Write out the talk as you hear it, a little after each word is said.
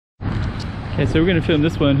Okay, so we're gonna film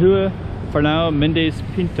this one, Fernao, Mendes,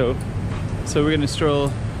 Pinto. So we're gonna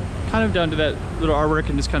stroll kind of down to that little artwork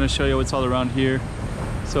and just kind of show you what's all around here.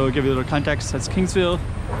 So we'll give you a little context. That's Kingsville,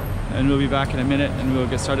 and we'll be back in a minute and we'll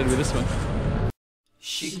get started with this one.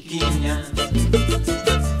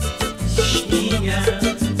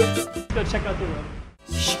 Let's go check out the room.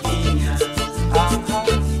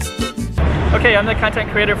 Okay, I'm the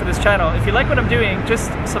content creator for this channel. If you like what I'm doing,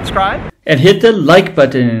 just subscribe and hit the like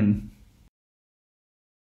button.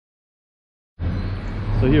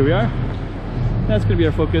 So here we are. That's going to be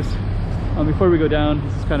our focus. Before we go down,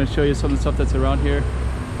 just kind of show you some of the stuff that's around here.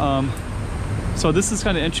 So this is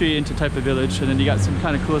kind of entry into Taipa village, and then you got some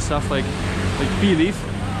kind of cool stuff like bee leaf,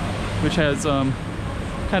 which has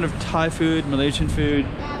kind of Thai food, Malaysian food,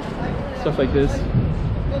 stuff like this.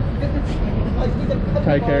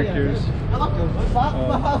 Thai characters,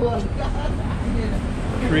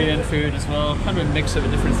 Korean food as well, kind of a mix of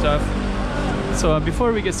different stuff. So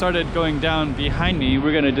before we get started going down behind me,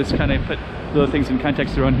 we're going to just kind of put little things in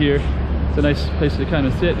context around here. It's a nice place to kind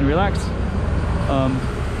of sit and relax.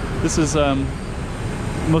 This is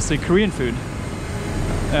mostly Korean food,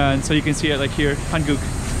 and so you can see it like here, Hanguk,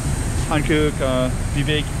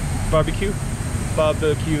 Vivek, barbecue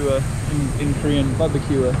in Korean,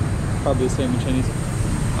 barbecue, probably the same in Chinese.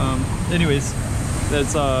 Anyways,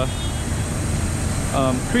 that's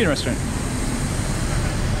Korean restaurant.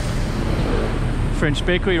 French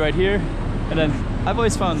bakery right here, and then I've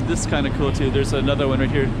always found this kind of cool too. There's another one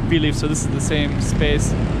right here, bee leaf, so this is the same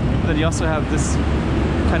space. And then you also have this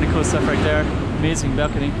kind of cool stuff right there, amazing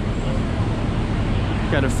balcony.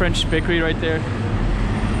 Got a French bakery right there.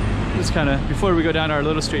 Just kind of, before we go down our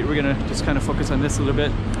little street, we're gonna just kind of focus on this a little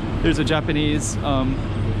bit. There's a Japanese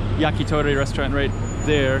yakitori restaurant right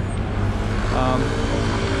there.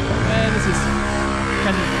 And this is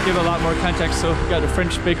kind of give a lot more context. So we got a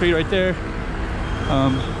French bakery right there.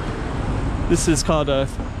 This is called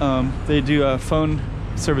they do phone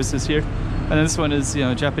services here, and then this one is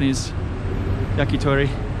Japanese yakitori.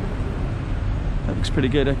 That looks pretty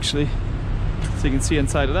good actually. So you can see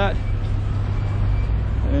inside of that,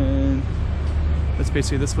 and that's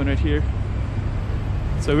basically this one right here.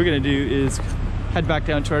 So what we're gonna do is head back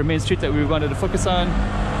down to our main street that we wanted to focus on.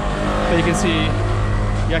 But you can see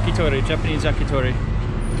yakitori, Japanese yakitori.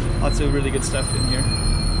 Lots of really good stuff in here.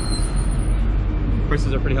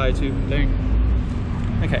 Prices are pretty high too. Dang.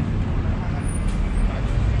 Okay.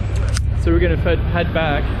 So we're gonna head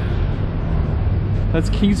back. That's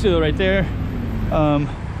Kingsville right there.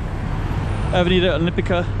 Avenida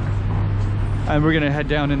Olympica. And we're gonna head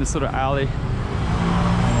down in this little alley.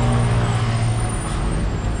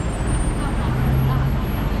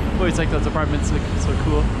 Always like those apartments, look so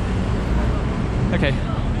cool. Okay.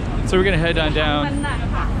 So we're gonna head on down.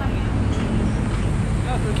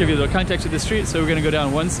 Give you a little context of the street. So we're going to go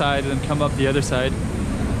down one side and then come up the other side.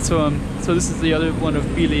 So so this is the other one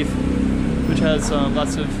of bee leaf, which has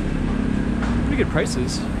lots of pretty good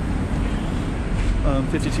prices.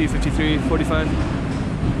 52, 53, 45.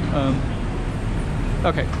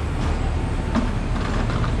 Okay.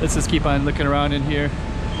 Let's just keep on looking around in here.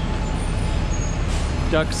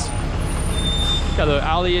 Ducks. Got a little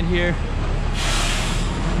alley in here.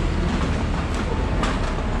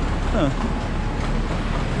 Huh.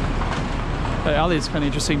 The alley is kind of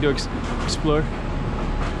interesting to explore.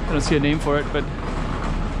 I don't see a name for it, but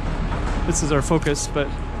this is our focus. But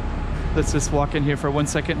let's just walk in here for 1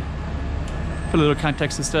 second, put a little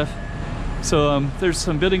context and stuff. So there's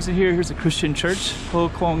some buildings in here. Here's a Christian church, Ho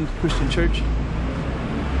Kwong Christian Church.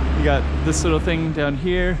 You got this little thing down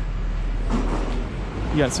here.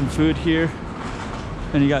 You got some food here,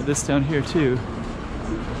 and you got this down here too.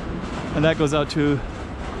 And that goes out to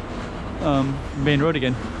main road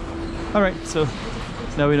again. All right, so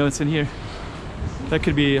now we know it's in here. That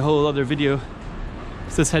could be a whole other video.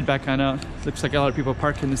 So let's head back on out. Looks like a lot of people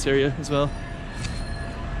park in this area as well.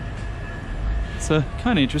 So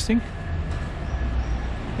kind of interesting,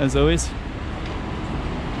 as always.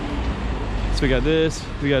 So we got this.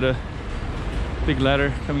 We got a big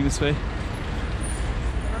ladder coming this way.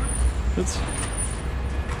 Oops.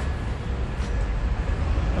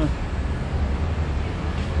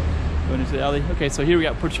 Going into the alley. Okay, so here we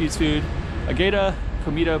got Portuguese food. Agada,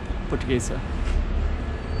 comida portuguesa.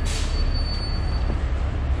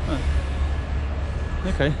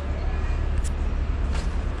 Okay.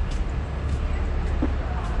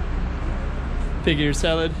 Figure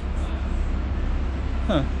salad.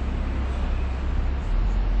 Huh.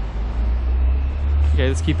 Okay,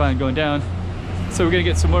 let's keep on going down. So we're gonna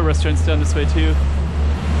get some more restaurants down this way too.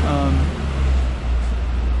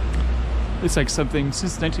 Looks like something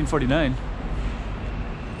since 1949.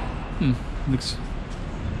 Looks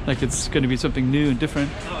like it's going to be something new and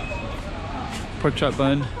different. Pork chop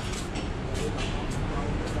bun.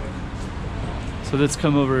 So let's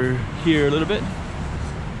come over here a little bit.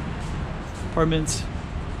 Apartments.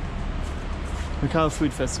 Macau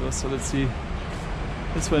Food Festival. So let's see.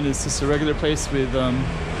 This one is just a regular place with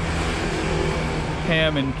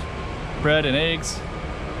ham and bread and eggs.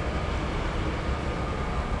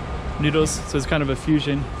 Noodles. So it's kind of a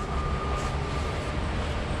fusion.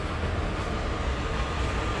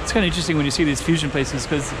 It's kind of interesting when you see these fusion places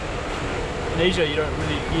because in Asia you don't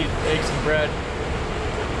really eat eggs and bread,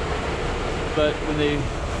 but when they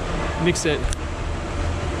mix it,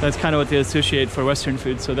 that's kind of what they associate for Western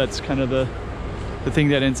food. So that's kind of the thing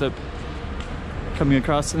that ends up coming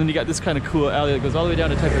across. And then you got this kind of cool alley that goes all the way down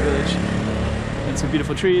to Taipa village and some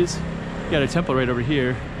beautiful trees. You got a temple right over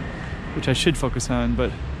here, which I should focus on,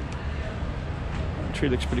 but the tree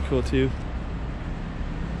looks pretty cool too.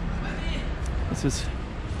 Let's just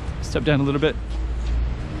step down a little bit.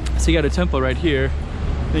 So you got a temple right here.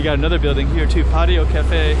 Then you got another building here too, Patio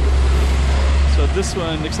Cafe. So this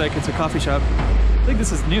one looks like it's a coffee shop. I think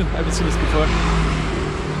this is new. I haven't seen this before.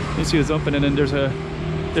 You see it's open, and then there's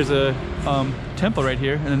a temple right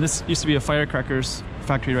here, and then this used to be a firecrackers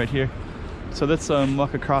factory right here. So let's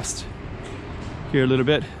walk across here a little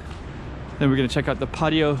bit. Then we're gonna check out the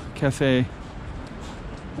Patio Cafe.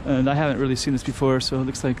 And I haven't really seen this before, so it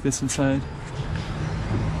looks like this inside.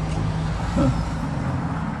 Huh.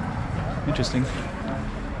 Interesting.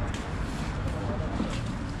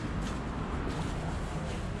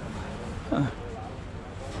 Huh.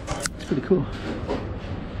 It's pretty cool.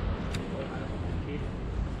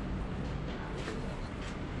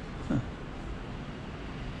 Huh.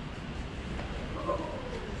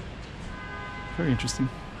 Very interesting.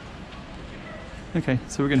 Okay,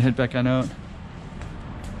 so we're gonna head back on out.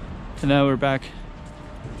 And now we're back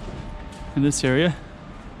in this area.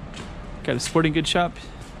 Got a sporting goods shop.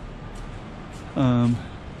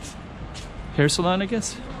 Hair salon, I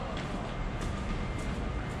guess.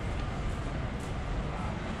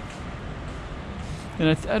 And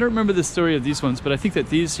I don't remember the story of these ones, but I think that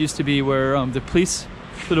these used to be where the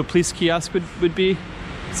little police kiosk would be.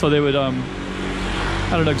 So they would, I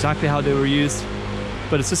don't know exactly how they were used,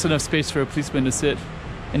 but it's just enough space for a policeman to sit.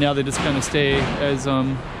 And now they just kind of stay as,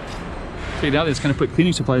 now they just kind of put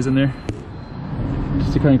cleaning supplies in there.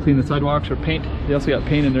 Just to kind of clean the sidewalks or paint. They also got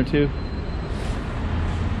paint in there too.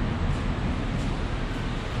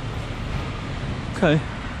 Okay.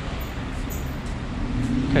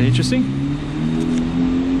 Kind of interesting.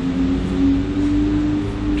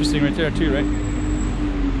 Interesting right there too, right?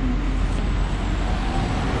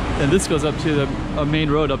 And this goes up to the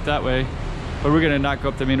main road up that way. But we're gonna not go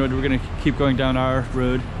up the main road. We're gonna keep going down our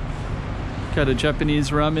road. Got a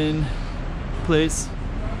Japanese ramen place.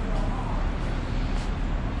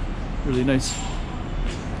 Really nice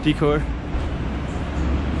decor. There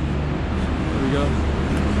we go.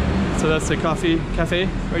 So that's the coffee cafe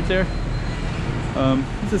right there.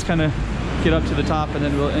 Let's just kind of get up to the top and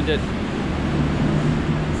then we'll end it.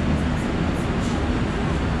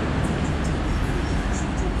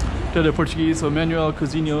 To the Portuguese, so Manuel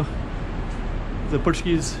Cozinho, the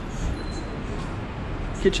Portuguese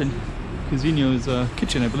kitchen. Cozinho is a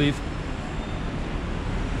kitchen, I believe.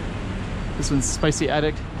 This one's Spicy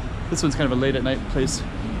Addict. This one's kind of a late at night place.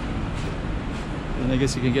 And I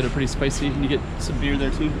guess you can get it pretty spicy, and you get some beer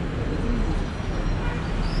there too.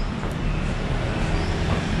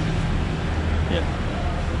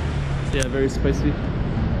 Yeah, very spicy.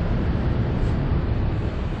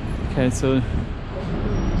 Okay, so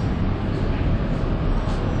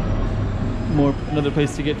another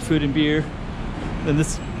place to get food and beer. Then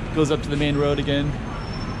this goes up to the main road again.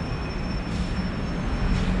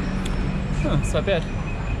 Oh, it's not bad.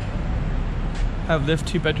 Have lift,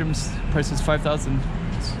 2 bedrooms, price is 5,000.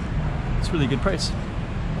 It's a really good price.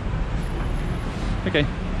 Okay.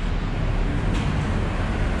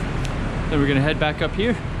 Then we're gonna head back up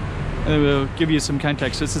here, and then we'll give you some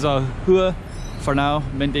context. This is Zhuhai,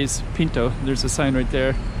 Fernao, Mendes, Pinto. There's a sign right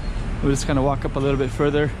there. We'll just kind of walk up a little bit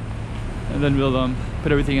further, and then we'll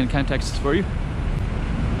put everything in context for you.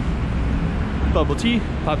 Bubble tea,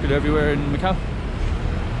 popular everywhere in Macau.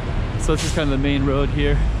 So this is kind of the main road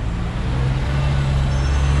here.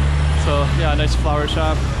 So yeah, nice flower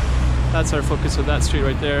shop. That's our focus of that street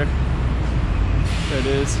right there. There it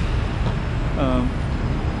is.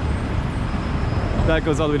 That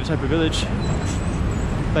goes all the way to Taipa village.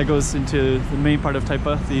 That goes into the main part of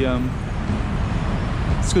Taipa, the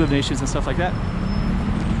School of Nations and stuff like that.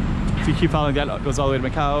 If you keep following that, it goes all the way to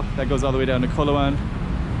Macau. That goes all the way down to Koloan.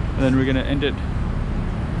 And then we're gonna end it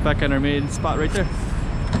back on our main spot right there.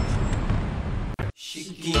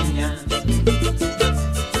 Chiquinha,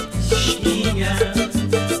 Chiquinha,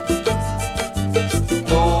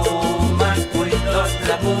 toma cuidado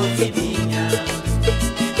da bovidinha.